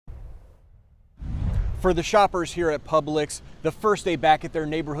For the shoppers here at Publix, the first day back at their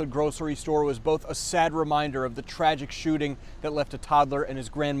neighborhood grocery store was both a sad reminder of the tragic shooting that left a toddler and his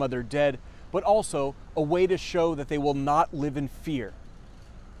grandmother dead, but also a way to show that they will not live in fear.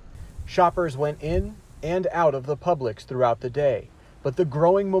 Shoppers went in and out of the Publix throughout the day, but the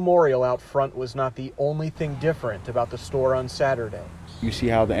growing memorial out front was not the only thing different about the store on Saturday. You see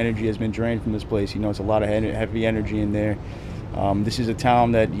how the energy has been drained from this place. You know, it's a lot of heavy energy in there. This is a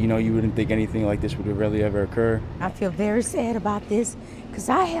town that, you know, you wouldn't think anything like this would really ever occur. I feel very sad about this because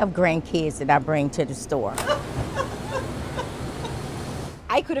I have grandkids that I bring to the store.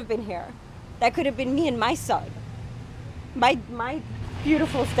 I could have been here. That could have been me and my son. My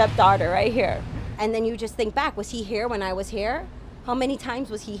beautiful stepdaughter right here. And then you just think back, was he here when I was here? How many times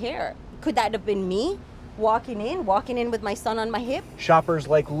was he here? Could that have been me walking in with my son on my hip? Shoppers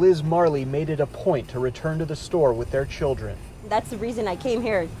like Liz Marley made it a point to return to the store with their children. That's the reason I came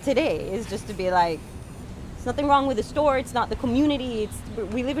here today, is just to be like, there's nothing wrong with the store, it's not the community,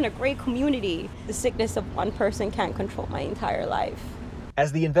 we live in a great community. The sickness of one person can't control my entire life.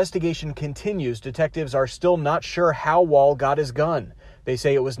 As the investigation continues, detectives are still not sure how Wall got his gun. They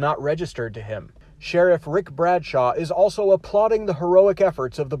say it was not registered to him. Sheriff Rick Bradshaw is also applauding the heroic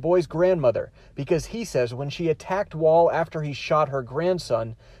efforts of the boy's grandmother because he says when she attacked Wall after he shot her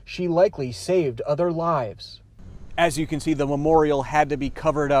grandson, she likely saved other lives. As you can see, the memorial had to be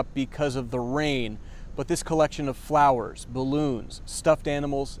covered up because of the rain, but this collection of flowers, balloons, stuffed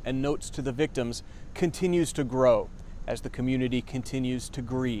animals, and notes to the victims continues to grow as the community continues to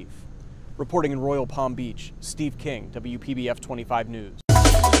grieve. Reporting in Royal Palm Beach, Steve King, WPBF 25 News.